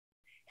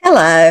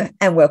Hello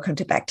and welcome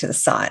to Back to the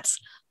Science.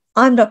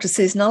 I'm Dr.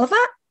 Susan Oliver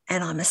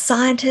and I'm a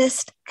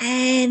scientist,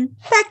 and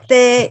back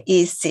there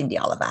is Cindy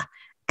Oliver,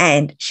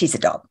 and she's a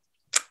dog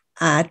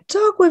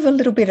with a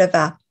little bit of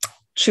a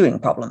chewing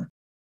problem.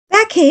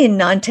 Back in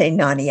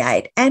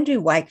 1998, Andrew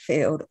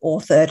Wakefield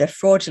authored a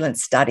fraudulent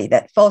study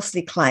that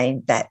falsely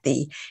claimed that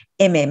the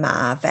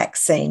MMR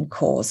vaccine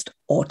caused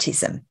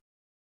autism.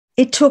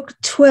 It took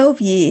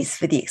 12 years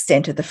for the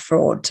extent of the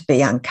fraud to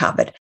be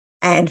uncovered,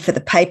 and for the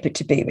paper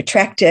to be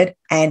retracted,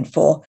 and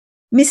for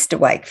Mr.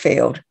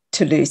 Wakefield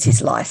to lose his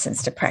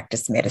licence to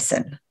practice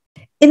medicine.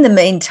 In the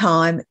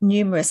meantime,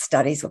 numerous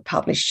studies were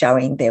published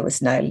showing there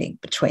was no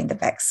link between the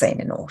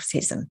vaccine and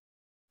autism.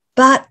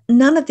 But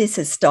none of this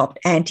has stopped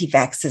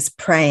anti-vaxxers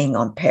preying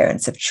on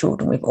parents of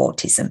children with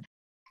autism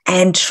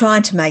and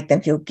trying to make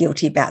them feel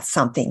guilty about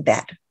something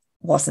that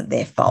wasn't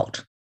their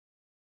fault.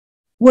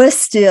 Worse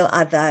still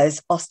are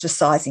those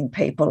ostracising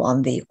people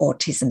on the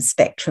autism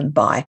spectrum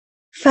by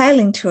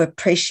failing to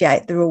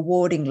appreciate the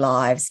rewarding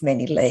lives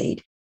many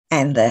lead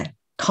and the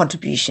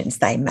contributions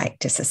they make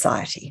to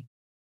society.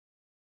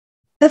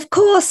 Of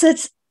course,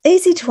 it's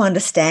easy to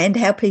understand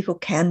how people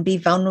can be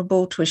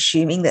vulnerable to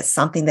assuming that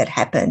something that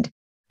happened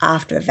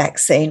after a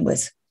vaccine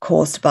was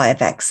caused by a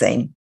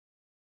vaccine.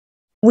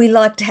 We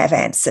like to have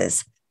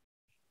answers,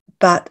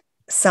 but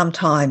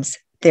sometimes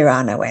there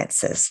are no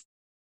answers.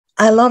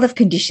 A lot of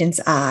conditions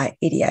are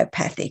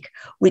idiopathic,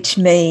 which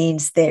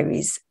means there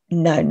is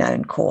no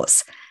known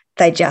cause.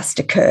 They just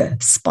occur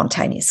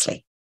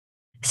spontaneously.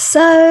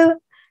 So,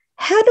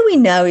 how do we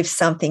know if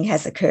something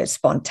has occurred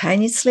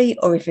spontaneously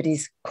or if it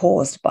is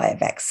caused by a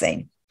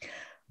vaccine?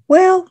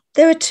 Well,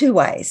 there are two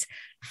ways.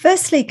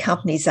 Firstly,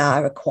 companies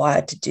are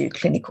required to do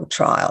clinical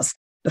trials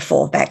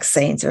before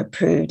vaccines are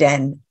approved,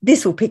 and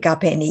this will pick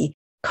up any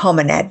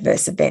common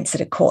adverse events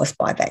that are caused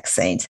by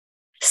vaccines.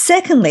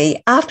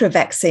 Secondly, after a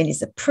vaccine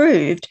is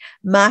approved,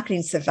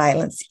 marketing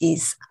surveillance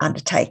is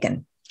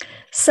undertaken.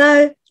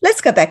 So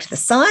let's go back to the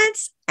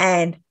science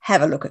and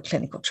have a look at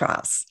clinical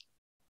trials.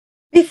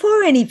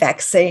 Before any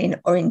vaccine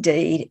or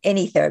indeed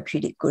any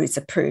therapeutic good is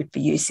approved for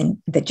use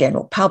in the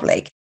general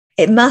public,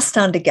 it must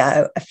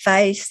undergo a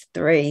phase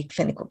 3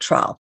 clinical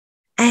trial.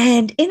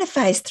 And in a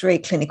phase 3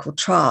 clinical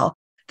trial,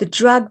 the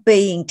drug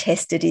being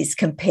tested is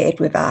compared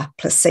with a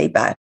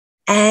placebo,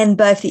 and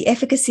both the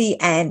efficacy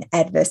and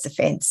adverse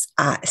events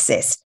are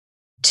assessed.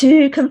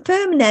 To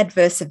confirm an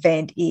adverse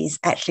event is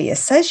actually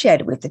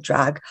associated with the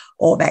drug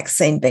or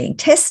vaccine being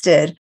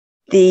tested,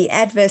 the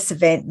adverse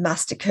event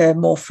must occur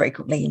more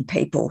frequently in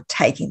people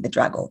taking the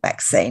drug or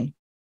vaccine.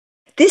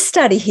 This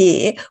study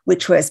here,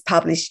 which was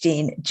published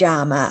in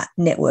JAMA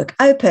Network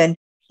Open,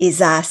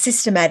 is a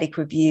systematic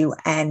review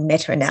and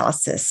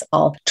meta-analysis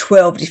of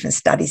 12 different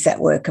studies that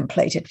were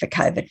completed for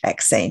COVID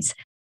vaccines.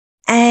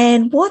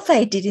 And what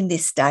they did in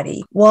this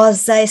study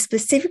was they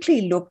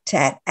specifically looked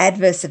at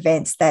adverse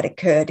events that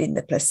occurred in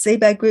the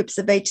placebo groups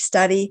of each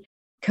study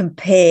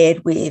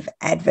compared with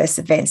adverse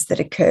events that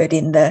occurred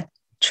in the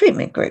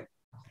treatment group.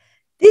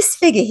 This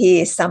figure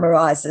here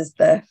summarises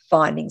the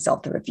findings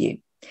of the review.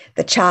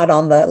 The chart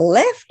on the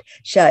left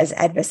shows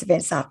adverse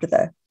events after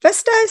the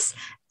first dose,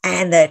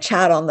 and the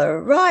chart on the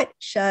right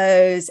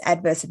shows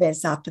adverse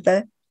events after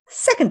the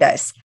second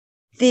dose.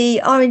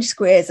 The orange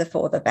squares are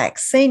for the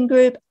vaccine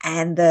group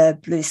and the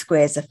blue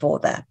squares are for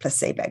the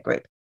placebo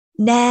group.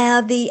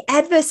 Now, the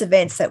adverse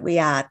events that we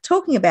are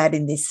talking about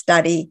in this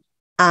study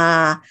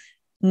are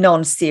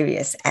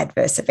non-serious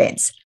adverse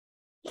events.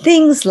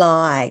 Things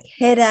like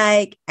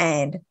headache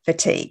and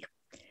fatigue.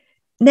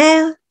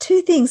 Now,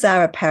 two things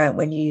are apparent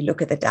when you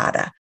look at the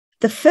data.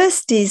 The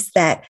first is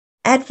that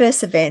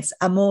adverse events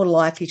are more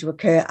likely to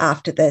occur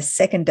after the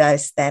second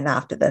dose than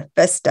after the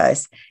first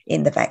dose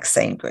in the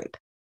vaccine group.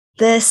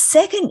 The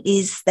second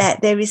is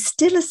that there is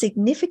still a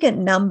significant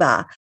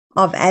number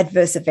of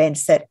adverse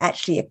events that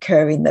actually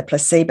occur in the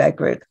placebo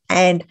group.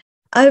 And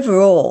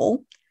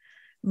overall,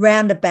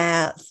 round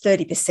about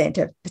 30%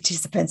 of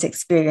participants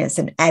experience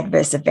an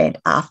adverse event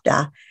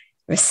after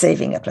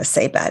receiving a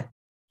placebo.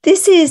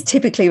 This is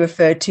typically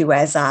referred to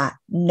as a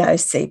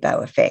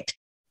nocebo effect,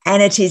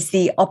 and it is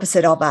the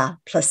opposite of a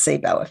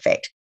placebo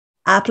effect.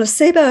 A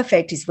placebo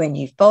effect is when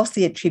you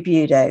falsely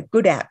attribute a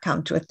good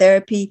outcome to a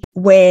therapy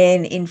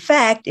when, in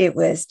fact, it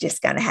was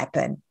just going to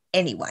happen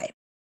anyway.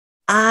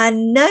 A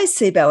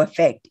nocebo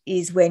effect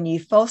is when you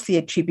falsely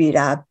attribute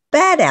a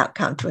bad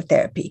outcome to a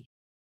therapy.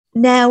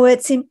 Now,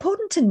 it's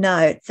important to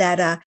note that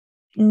a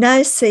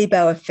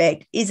nocebo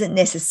effect isn't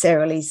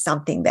necessarily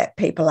something that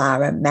people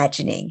are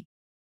imagining.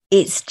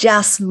 It's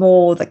just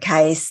more the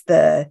case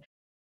that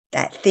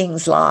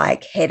things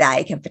like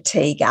headache and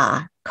fatigue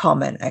are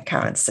common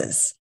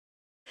occurrences.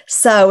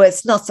 So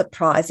it's not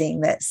surprising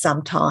that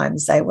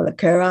sometimes they will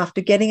occur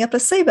after getting a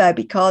placebo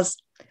because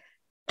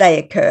they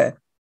occur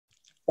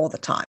all the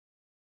time.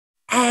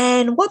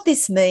 And what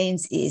this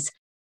means is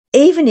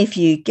even if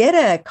you get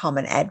a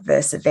common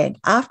adverse event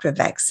after a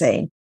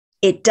vaccine,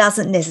 it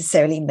doesn't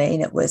necessarily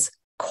mean it was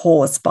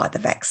caused by the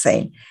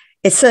vaccine.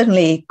 It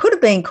certainly could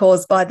have been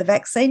caused by the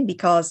vaccine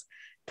because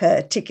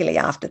particularly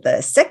after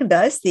the second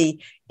dose,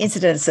 the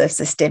incidence of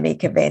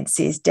systemic events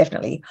is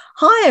definitely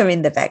higher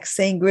in the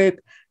vaccine group,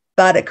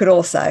 but it could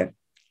also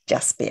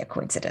just be a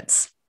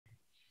coincidence.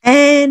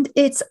 And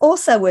it's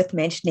also worth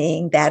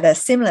mentioning that a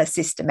similar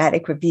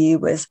systematic review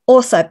was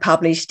also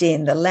published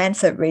in the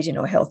Lancet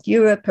Regional Health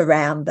Europe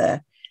around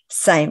the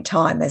same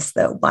time as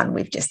the one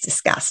we've just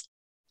discussed.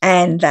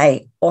 And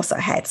they also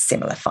had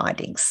similar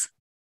findings.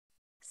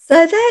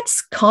 So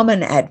that's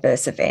common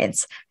adverse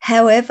events.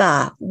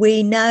 However,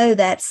 we know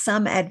that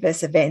some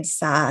adverse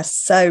events are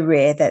so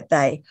rare that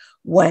they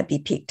won't be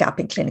picked up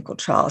in clinical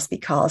trials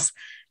because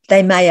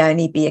they may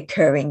only be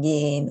occurring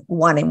in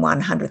 1 in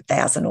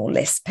 100,000 or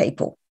less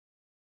people.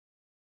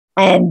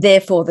 And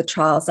therefore, the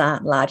trials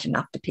aren't large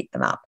enough to pick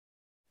them up.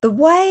 The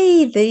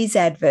way these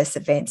adverse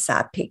events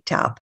are picked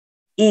up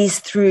is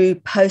through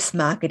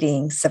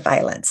post-marketing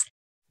surveillance.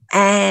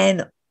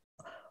 And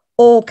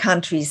all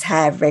countries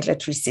have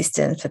regulatory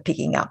systems for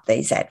picking up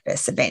these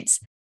adverse events.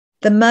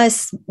 The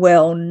most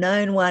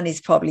well-known one is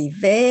probably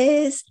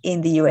VAERS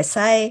in the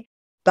USA,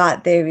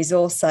 but there is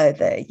also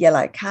the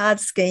yellow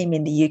card scheme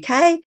in the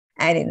UK.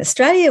 And in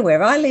Australia,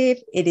 where I live,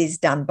 it is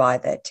done by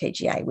the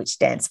TGA, which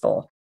stands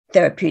for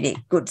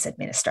Therapeutic Goods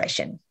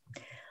Administration.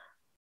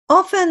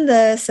 Often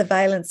the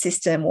surveillance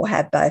system will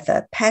have both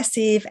a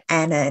passive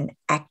and an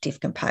active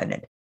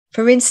component.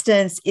 For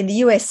instance, in the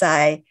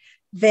USA,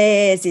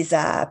 VAERS is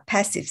a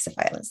passive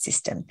surveillance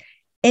system.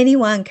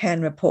 Anyone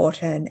can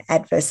report an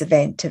adverse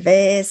event to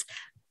VAERS,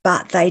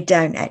 but they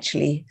don't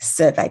actually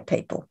survey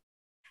people.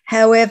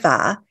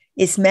 However,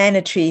 it's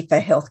mandatory for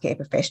healthcare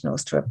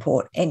professionals to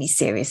report any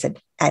serious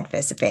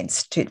adverse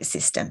events to the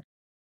system.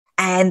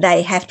 And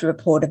they have to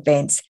report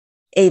events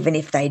even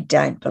if they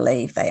don't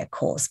believe they are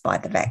caused by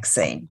the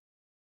vaccine.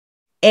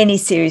 Any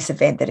serious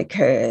event that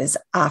occurs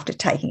after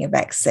taking a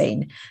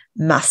vaccine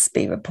must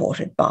be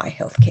reported by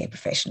healthcare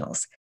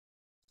professionals.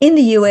 In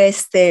the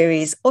US, there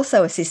is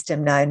also a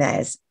system known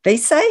as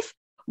vSafe,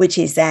 which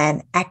is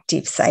an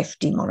active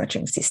safety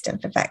monitoring system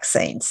for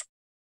vaccines.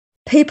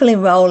 People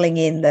enrolling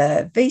in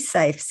the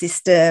vSafe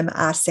system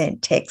are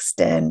sent text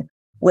and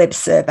web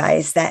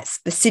surveys that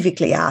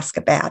specifically ask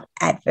about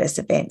adverse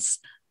events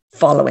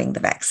following the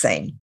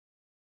vaccine.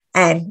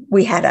 And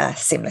we had a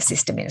similar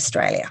system in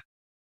Australia.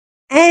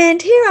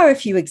 And here are a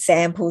few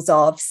examples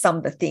of some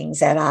of the things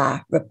that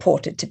are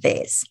reported to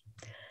VAERS.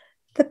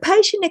 The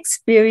patient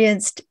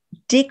experienced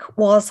dick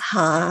was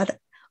hard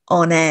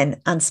on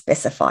an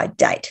unspecified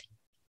date.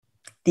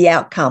 The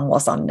outcome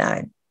was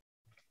unknown.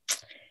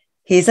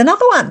 Here's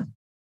another one.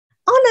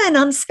 On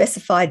an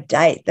unspecified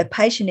date, the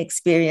patient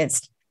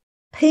experienced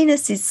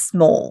penis is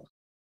small.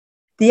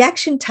 The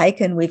action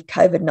taken with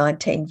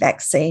COVID-19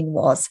 vaccine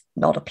was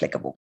not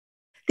applicable.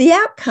 The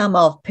outcome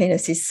of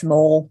penis is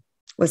small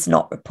was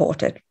not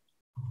reported.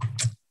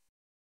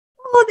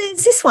 Oh,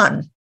 there's this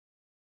one.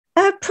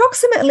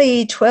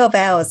 Approximately 12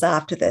 hours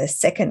after the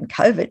second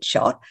COVID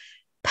shot,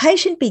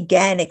 patient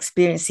began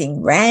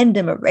experiencing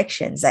random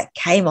erections that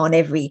came on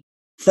every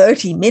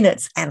 30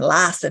 minutes and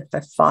lasted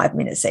for 5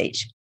 minutes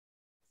each.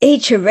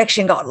 Each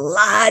erection got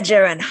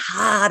larger and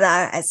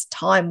harder as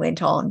time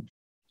went on.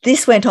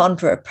 This went on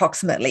for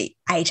approximately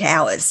 8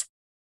 hours.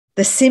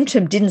 The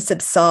symptom didn't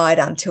subside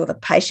until the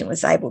patient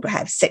was able to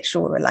have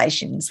sexual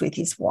relations with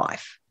his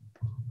wife.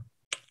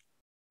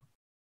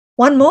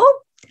 One more.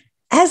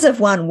 As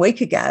of 1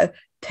 week ago,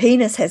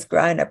 penis has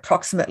grown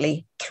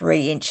approximately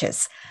 3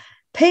 inches.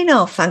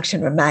 Penile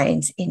function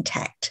remains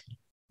intact.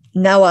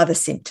 No other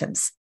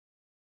symptoms.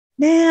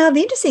 Now,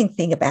 the interesting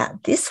thing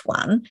about this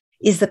one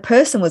is the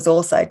person was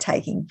also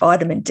taking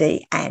vitamin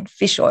D and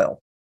fish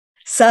oil.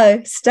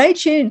 So stay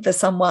tuned for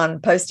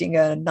someone posting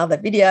another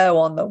video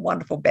on the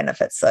wonderful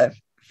benefits of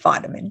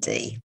vitamin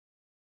D.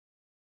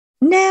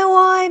 Now,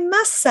 I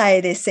must say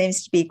there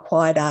seems to be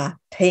quite a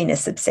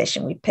penis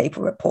obsession with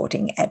people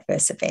reporting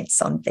adverse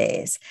events on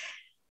VAERS.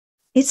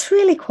 It's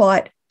really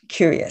quite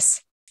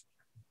curious.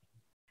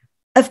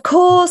 Of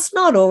course,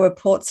 not all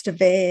reports to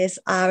VAERS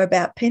are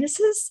about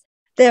penises.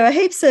 There are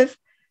heaps of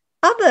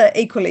other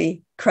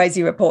equally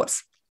crazy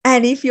reports.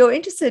 And if you're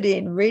interested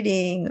in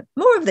reading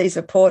more of these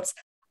reports,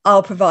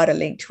 I'll provide a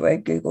link to a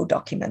Google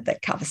document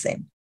that covers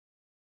them.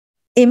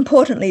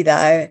 Importantly,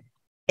 though,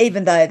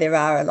 even though there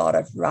are a lot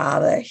of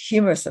rather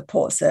humorous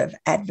reports of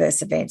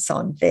adverse events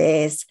on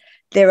VAERS,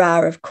 there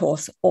are, of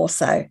course,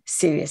 also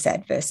serious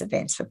adverse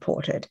events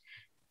reported.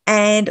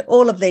 And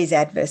all of these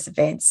adverse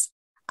events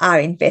are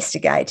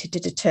investigated to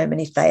determine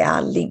if they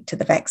are linked to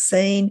the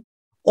vaccine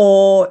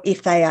or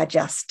if they are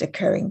just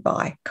occurring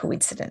by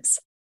coincidence.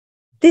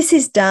 This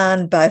is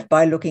done both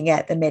by looking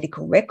at the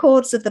medical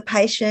records of the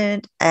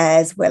patient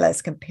as well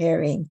as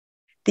comparing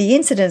the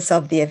incidence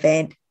of the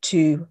event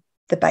to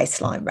the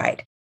baseline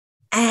rate.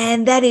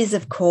 And that is,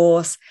 of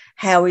course,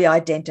 how we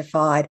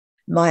identified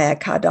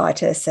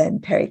myocarditis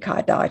and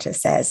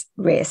pericarditis as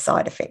rare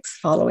side effects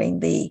following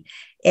the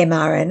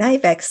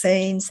mRNA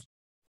vaccines,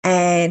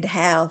 and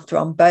how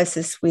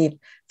thrombosis with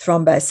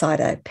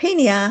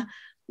thrombocytopenia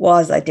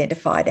was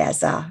identified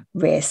as a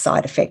rare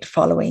side effect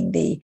following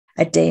the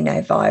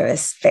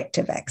adenovirus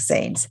vector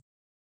vaccines.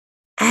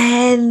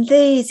 And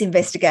these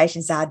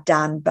investigations are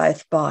done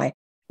both by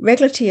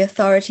regulatory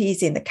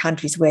authorities in the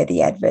countries where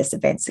the adverse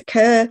events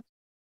occur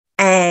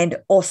and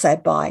also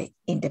by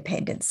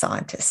independent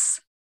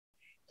scientists.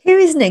 Here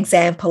is an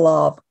example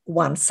of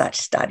one such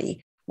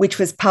study, which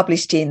was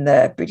published in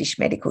the British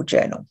Medical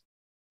Journal.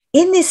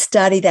 In this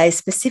study, they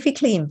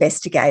specifically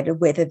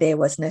investigated whether there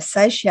was an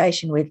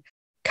association with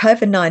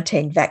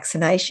COVID-19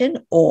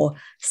 vaccination or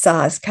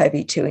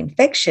SARS-CoV-2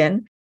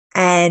 infection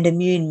and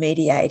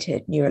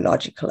immune-mediated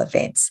neurological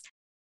events.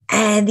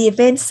 And the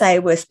events they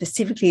were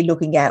specifically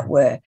looking at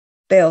were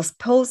Bell's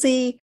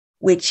palsy,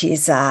 which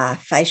is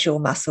facial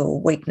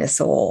muscle weakness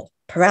or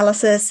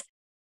paralysis,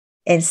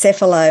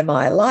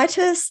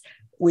 encephalomyelitis,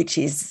 which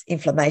is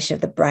inflammation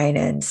of the brain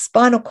and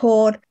spinal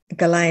cord,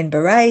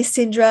 Guillain-Barré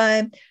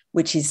syndrome,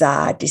 which is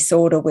a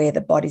disorder where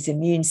the body's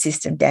immune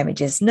system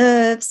damages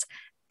nerves,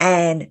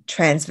 and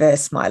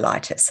transverse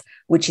myelitis,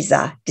 which is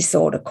a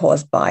disorder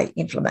caused by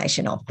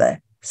inflammation of the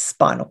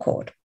spinal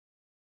cord.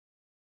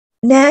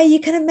 Now, you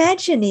can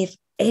imagine if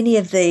any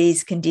of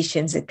these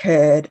conditions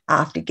occurred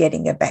after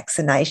getting a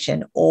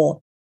vaccination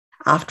or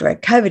after a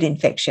COVID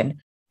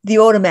infection, the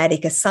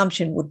automatic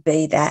assumption would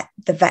be that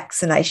the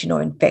vaccination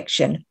or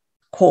infection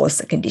caused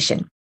the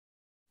condition.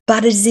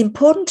 But it is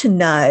important to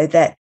know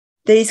that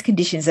these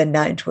conditions are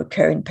known to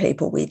occur in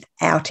people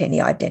without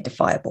any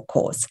identifiable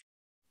cause.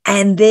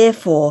 And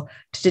therefore,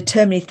 to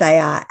determine if they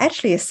are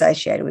actually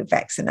associated with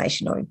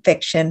vaccination or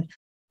infection,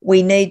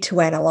 we need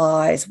to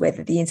analyse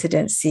whether the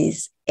incidence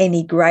is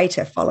any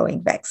greater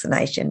following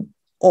vaccination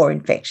or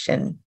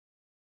infection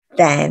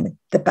than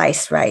the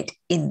base rate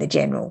in the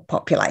general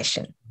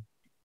population.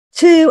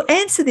 To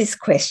answer this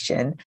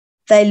question,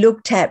 they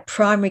looked at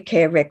primary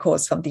care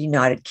records from the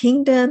United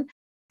Kingdom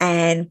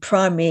and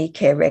primary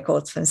care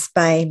records from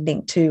Spain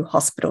linked to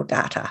hospital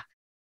data.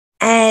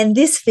 And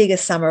this figure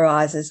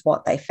summarises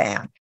what they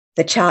found.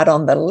 The chart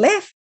on the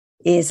left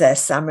is a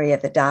summary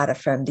of the data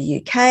from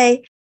the UK,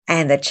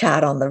 and the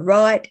chart on the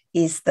right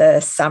is the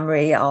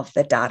summary of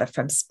the data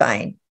from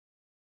Spain.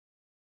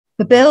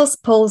 For Bell's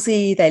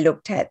palsy, they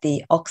looked at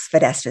the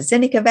Oxford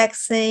AstraZeneca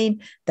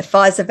vaccine, the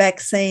Pfizer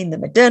vaccine, the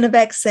Moderna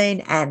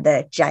vaccine, and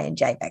the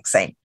J&J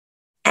vaccine.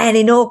 And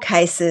in all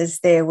cases,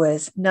 there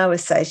was no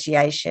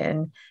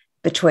association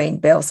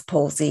between Bell's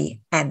palsy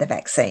and the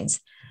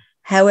vaccines.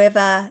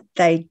 However,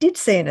 they did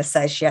see an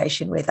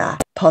association with a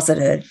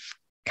positive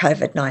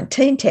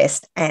COVID-19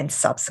 test and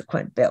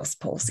subsequent Bell's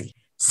palsy.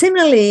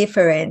 Similarly,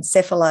 for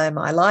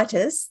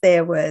encephalomyelitis,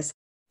 there was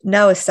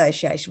no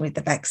association with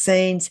the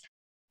vaccines,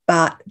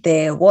 but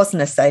there was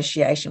an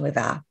association with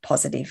a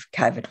positive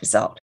COVID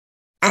result.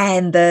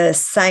 And the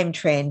same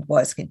trend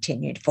was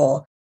continued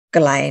for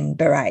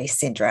Guillain-Barré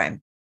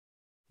syndrome.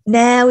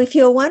 Now, if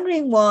you're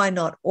wondering why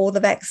not all the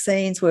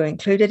vaccines were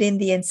included in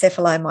the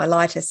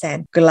encephalomyelitis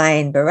and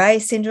Guillain-Barré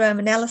syndrome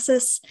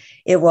analysis,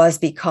 it was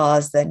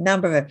because the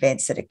number of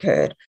events that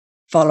occurred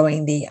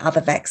following the other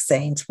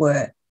vaccines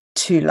were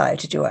too low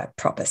to do a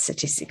proper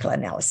statistical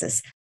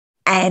analysis.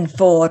 And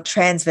for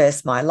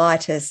transverse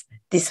myelitis,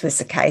 this was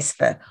the case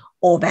for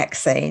all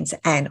vaccines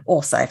and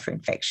also for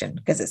infection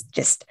because it's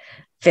just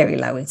very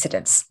low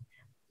incidence.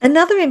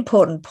 Another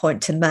important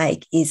point to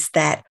make is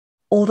that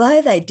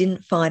although they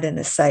didn't find an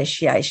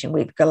association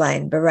with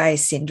Guillain-Barré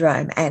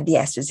syndrome and the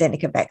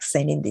AstraZeneca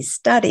vaccine in this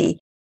study,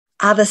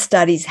 other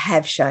studies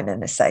have shown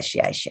an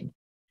association.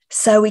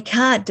 So we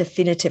can't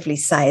definitively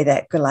say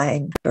that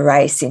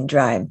Guillain-Barré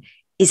syndrome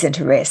isn't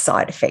a rare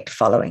side effect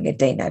following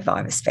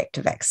adenovirus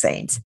vector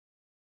vaccines.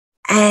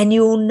 And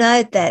you'll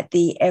note that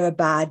the error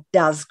bar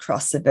does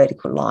cross the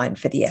vertical line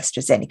for the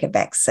AstraZeneca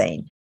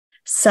vaccine.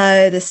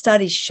 So the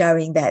studies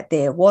showing that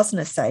there was an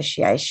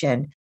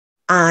association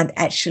aren't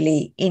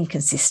actually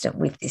inconsistent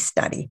with this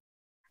study.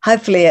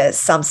 Hopefully at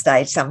some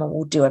stage someone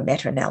will do a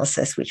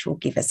meta-analysis which will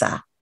give us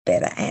a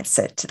better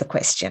answer to the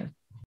question.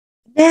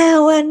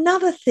 Now,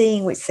 another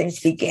thing which seems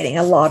to be getting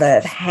a lot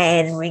of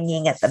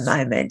hand-wringing at the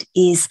moment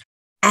is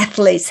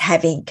athletes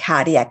having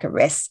cardiac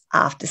arrests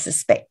after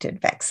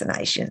suspected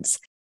vaccinations.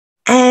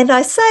 And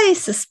I say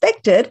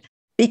suspected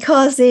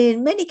because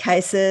in many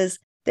cases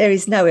there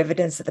is no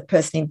evidence that the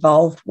person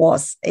involved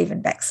was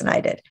even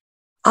vaccinated.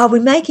 I'll be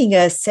making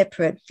a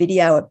separate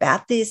video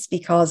about this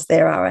because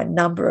there are a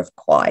number of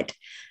quite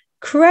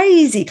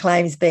crazy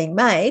claims being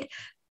made.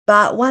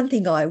 But one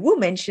thing I will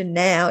mention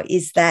now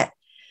is that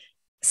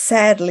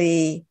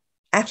sadly,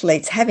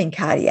 athletes having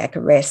cardiac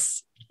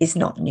arrests is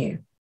not new.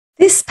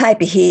 This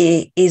paper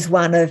here is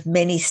one of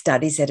many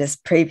studies that has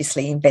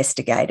previously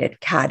investigated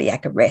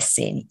cardiac arrests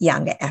in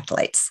younger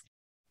athletes.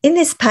 In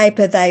this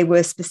paper, they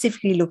were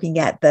specifically looking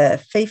at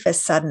the FIFA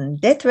sudden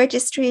death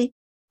registry,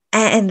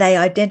 and they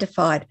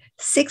identified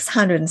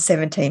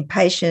 617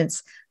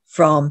 patients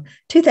from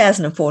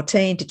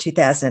 2014 to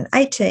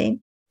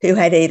 2018 who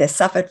had either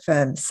suffered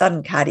from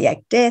sudden cardiac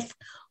death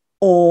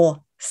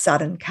or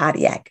sudden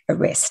cardiac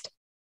arrest.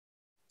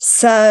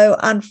 So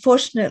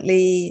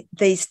unfortunately,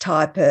 these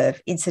type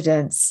of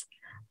incidents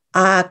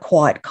are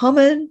quite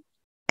common,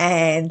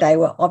 and they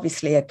were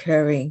obviously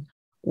occurring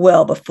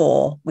well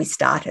before we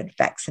started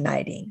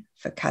vaccinating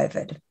for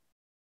COVID.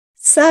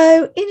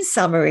 So, in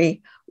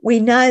summary, we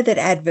know that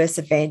adverse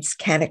events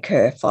can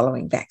occur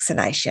following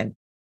vaccination.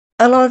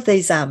 A lot of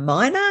these are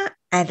minor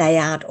and they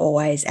aren't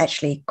always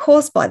actually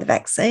caused by the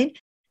vaccine.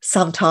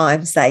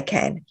 Sometimes they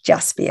can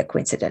just be a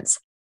coincidence.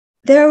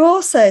 There are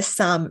also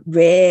some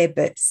rare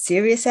but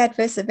serious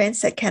adverse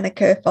events that can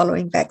occur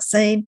following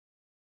vaccine,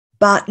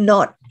 but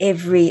not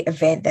every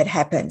event that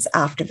happens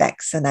after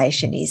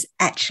vaccination is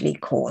actually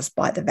caused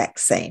by the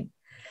vaccine.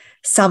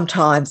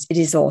 Sometimes it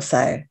is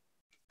also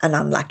an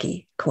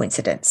unlucky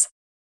coincidence.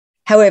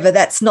 However,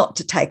 that's not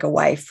to take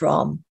away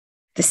from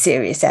the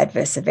serious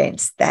adverse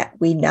events that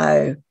we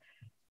know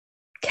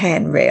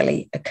can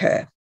rarely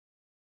occur.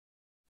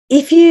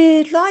 If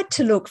you'd like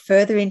to look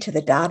further into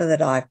the data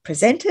that I've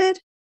presented,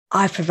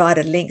 I've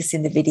provided links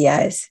in the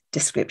video's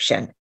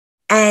description.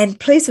 And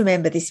please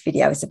remember this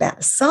video is about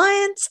the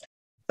science,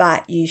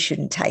 but you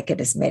shouldn't take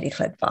it as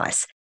medical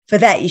advice. For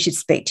that, you should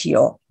speak to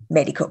your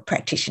medical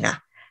practitioner.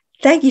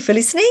 Thank you for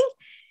listening.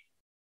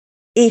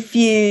 If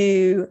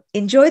you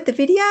enjoyed the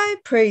video,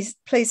 please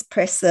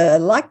press the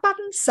like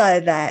button so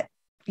that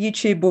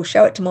YouTube will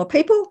show it to more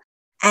people.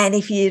 And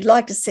if you'd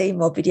like to see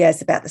more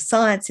videos about the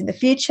science in the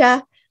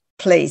future,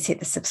 please hit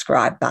the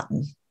subscribe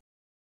button.